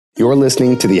You're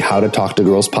listening to the How to Talk to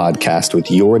Girls podcast with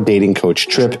your dating coach,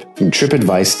 Trip, from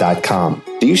tripadvice.com.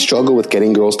 Do you struggle with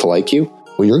getting girls to like you?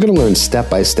 Well, you're going to learn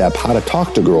step-by-step how to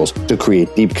talk to girls to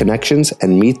create deep connections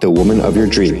and meet the woman of your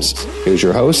dreams. Here's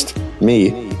your host,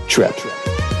 me, Trip.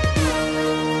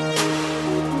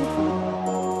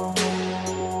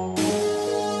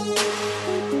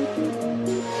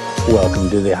 Welcome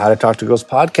to the How to Talk to Girls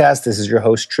podcast. This is your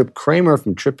host, Trip Kramer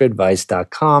from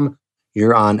tripadvice.com.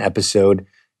 You're on episode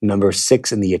number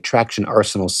 6 in the Attraction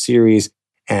Arsenal series,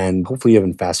 and hopefully you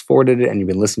haven't fast forwarded it and you've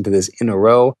been listening to this in a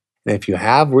row. And if you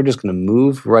have, we're just going to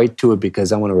move right to it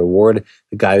because I want to reward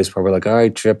the guy who's probably like, all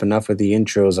right, Trip, enough with the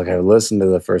intros. Like, I've listened to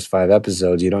the first 5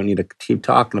 episodes. You don't need to keep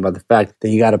talking about the fact that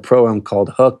you got a program called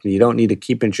Hook. You don't need to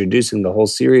keep introducing the whole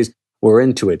series. We're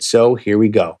into it. So here we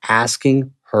go.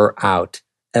 Asking Her Out,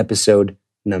 episode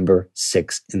number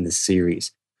 6 in the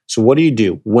series. So what do you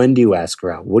do? When do you ask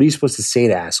her out? What are you supposed to say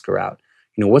to ask her out?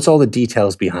 You know, what's all the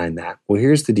details behind that? Well,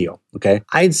 here's the deal, okay?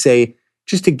 I'd say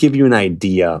just to give you an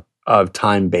idea of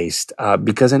time-based,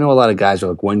 because I know a lot of guys are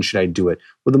like, when should I do it?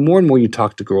 Well, the more and more you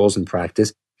talk to girls in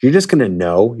practice, you're just going to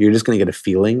know, you're just going to get a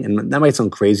feeling. And that might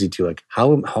sound crazy to you, like,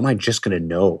 how am I just going to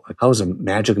know? Like, how is it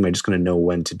magic? Am I just going to know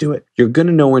when to do it? You're going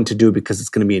to know when to do it because it's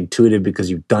going to be intuitive because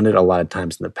you've done it a lot of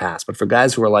times in the past. But for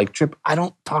guys who are like, Trip, I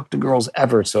don't talk to girls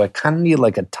ever, so I kind of need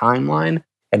like a timeline.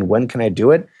 And when can I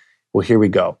do it? Well, here we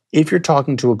go. If you're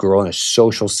talking to a girl in a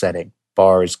social setting,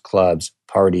 bars, clubs,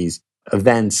 parties,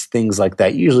 events, things like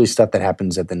that, usually stuff that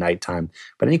happens at the nighttime,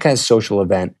 but any kind of social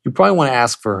event, you probably want to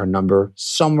ask for her number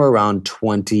somewhere around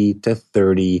 20 to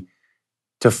 30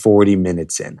 to 40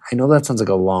 minutes in. I know that sounds like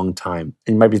a long time.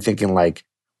 And you might be thinking like,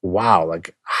 wow,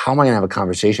 like how am I going to have a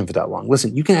conversation for that long?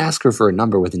 Listen, you can ask her for a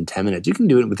number within 10 minutes. You can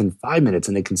do it within 5 minutes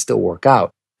and it can still work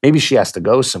out. Maybe she has to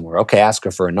go somewhere. Okay, ask her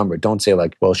for a number. Don't say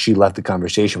like, well, she left the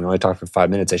conversation. We only talked for 5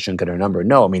 minutes. I shouldn't get her number.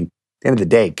 No, I mean, at the end of the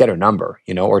day, get her number,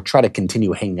 or try to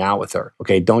continue hanging out with her.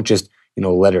 Okay, don't just,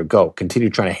 let her go. Continue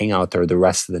trying to hang out with her the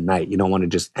rest of the night. You don't want to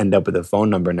just end up with a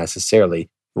phone number necessarily.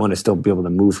 You want to still be able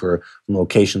to move her from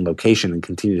location to location and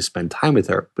continue to spend time with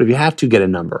her. But if you have to get a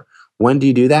number, when do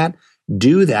you do that?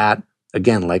 Do that,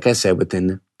 again, like I said,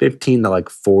 within 15 to like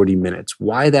 40 minutes.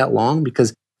 Why that long?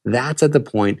 Because that's at the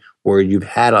point where you've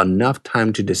had enough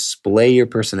time to display your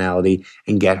personality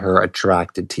and get her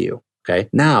attracted to you. Okay.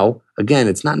 Now, again,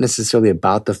 it's not necessarily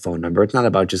about the phone number. It's not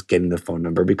about just getting the phone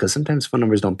number because sometimes phone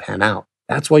numbers don't pan out.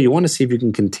 That's why you want to see if you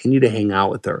can continue to hang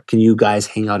out with her. Can you guys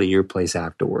hang out at your place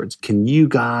afterwards? Can you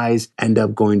guys end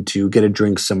up going to get a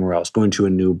drink somewhere else, going to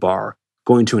a new bar,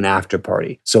 going to an after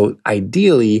party? So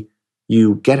ideally,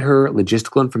 you get her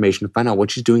logistical information, find out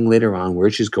what she's doing later on, where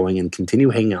she's going, and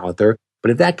continue hanging out with her. But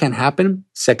if that can't happen,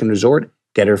 second resort,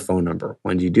 get her phone number.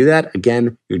 When you do that,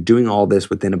 again, you're doing all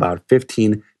this within about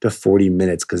 15 to 40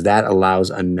 minutes because that allows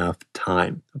enough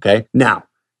time, okay? Now,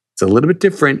 it's a little bit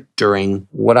different during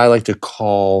what I like to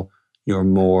call your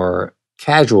more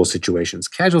casual situations.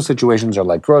 Casual situations are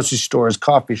like grocery stores,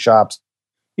 coffee shops,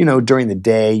 during the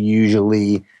day,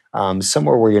 usually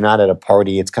somewhere where you're not at a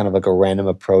party. It's kind of like a random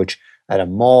approach at a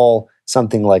mall,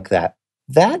 something like that.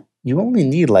 That you only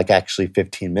need like actually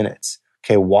 15 minutes.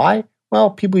 Okay, why?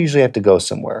 Well, people usually have to go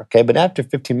somewhere, okay? But after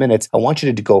 15 minutes, I want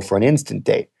you to go for an instant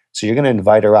date. So you're going to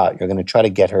invite her out. You're going to try to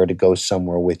get her to go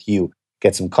somewhere with you.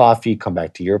 Get some coffee, come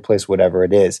back to your place, whatever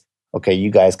it is. Okay, you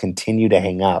guys continue to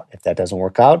hang out. If that doesn't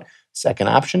work out, second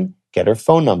option, get her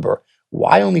phone number.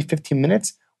 Why only 15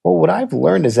 minutes? Well, what I've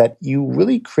learned is that you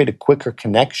really create a quicker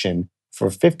connection for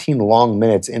 15 long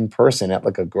minutes in person at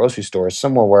like a grocery store,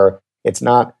 somewhere where it's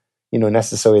not,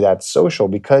 necessarily that social,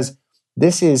 because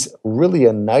this is really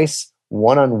a nice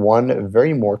one-on-one,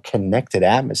 very more connected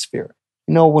atmosphere.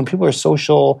 When people are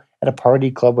social at a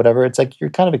party, club, whatever, it's like you're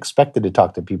kind of expected to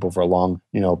talk to people for long,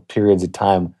 periods of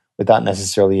time without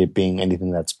necessarily it being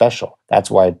anything that's special. That's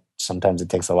why sometimes it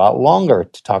takes a lot longer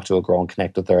to talk to a girl and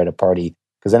connect with her at a party,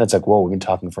 because then it's like, whoa, we've been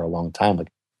talking for a long time.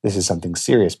 Like, this is something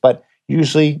serious. But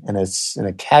usually in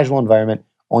a casual environment,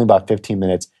 only about 15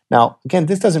 minutes. Now, again,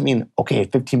 this doesn't mean, okay,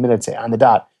 15 minutes on the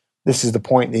dot. This is the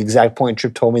point, the exact point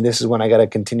Trip told me. This is when I got to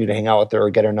continue to hang out with her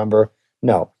or get her number.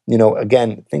 No,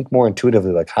 again, think more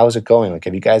intuitively, like, how's it going? Like,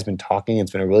 have you guys been talking? It's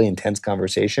been a really intense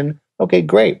conversation. Okay,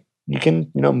 great. You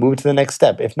can, move to the next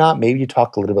step. If not, maybe you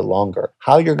talk a little bit longer.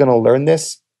 How you're going to learn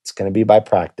this, it's going to be by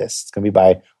practice. It's going to be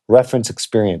by reference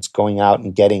experience, going out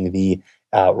and getting the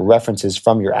references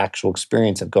from your actual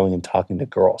experience of going and talking to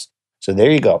girls. So there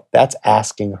you go. That's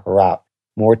asking her out.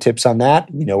 More tips on that,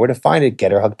 you know where to find it.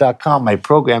 GetHerHooked.com, my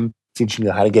program teaching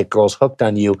you how to get girls hooked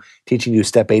on you, teaching you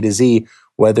step A to Z,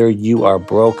 whether you are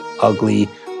broke, ugly,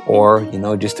 or,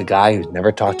 just a guy who's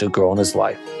never talked to a girl in his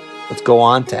life. Let's go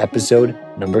on to episode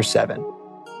number 7.